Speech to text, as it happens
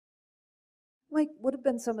Mike, what have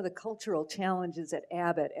been some of the cultural challenges at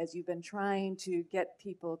Abbott as you've been trying to get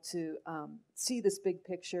people to see this big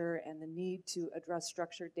picture and the need to address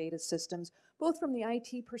structured data systems, both from the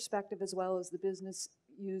IT perspective as well as the business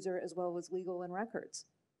user, as well as legal and records?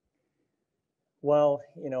 Well,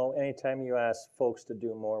 anytime you ask folks to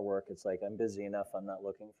do more work, it's like, I'm busy enough, I'm not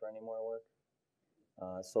looking for any more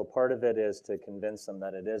work. So part of it is to convince them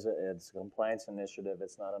that it's a compliance initiative,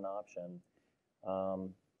 it's not an option.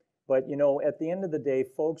 But at the end of the day,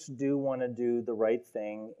 folks do want to do the right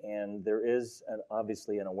thing, and there is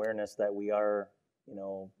obviously an awareness that we are,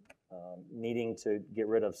 needing to get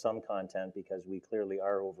rid of some content because we clearly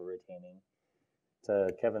are over-retaining. To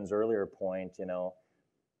Kevin's earlier point,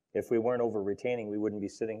 if we weren't over-retaining, we wouldn't be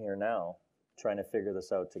sitting here now trying to figure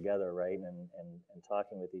this out together, right, and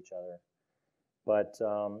talking with each other. But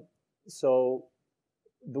so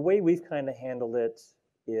the way we've kind of handled it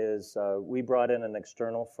is we brought in an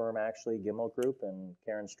external firm, actually, Gimel Group, and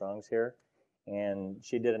Karen Strong's here. And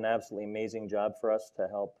she did an absolutely amazing job for us to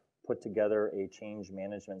help put together a change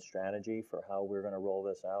management strategy for how we're going to roll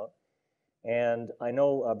this out. And I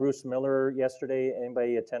know Bruce Miller yesterday,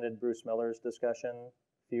 anybody attended Bruce Miller's discussion?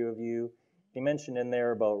 A few of you. He mentioned in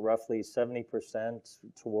there about roughly 70%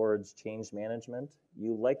 towards change management.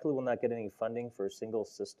 You likely will not get any funding for a single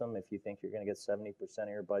system if you think you're going to get 70% of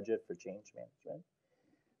your budget for change management.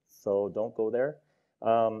 So don't go there.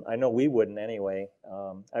 I know we wouldn't anyway.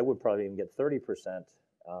 I would probably even get 30%.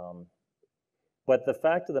 But the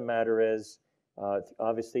fact of the matter is,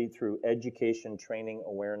 obviously through education, training,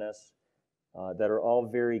 awareness, that are all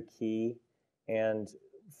very key. And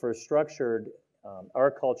for structured,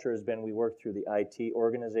 our culture has been we work through the IT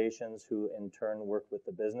organizations who in turn work with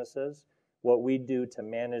the businesses. What we do to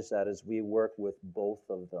manage that is we work with both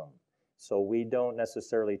of them. So we don't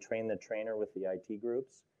necessarily train the trainer with the IT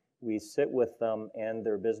groups. We sit with them and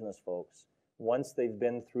their business folks. Once they've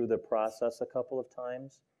been through the process a couple of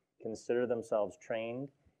times, consider themselves trained,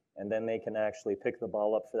 and then they can actually pick the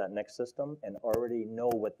ball up for that next system and already know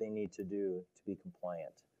what they need to do to be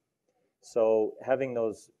compliant. So having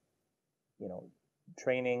those,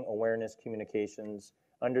 training, awareness, communications,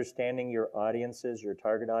 understanding your audiences, your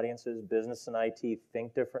target audiences, business and IT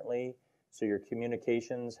think differently, so your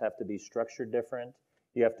communications have to be structured different.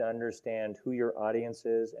 You have to understand who your audience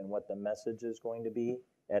is and what the message is going to be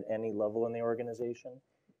at any level in the organization.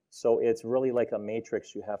 So it's really like a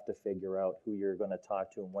matrix. You have to figure out who you're going to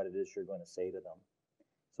talk to and what it is you're going to say to them.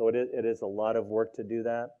 So it is a lot of work to do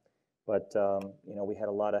that, but we had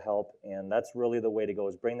a lot of help, and that's really the way to go,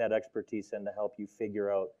 is bring that expertise in to help you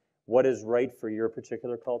figure out what is right for your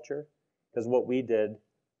particular culture, because what we did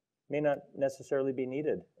may not necessarily be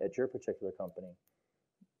needed at your particular company.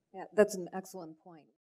 Yeah, that's an excellent point.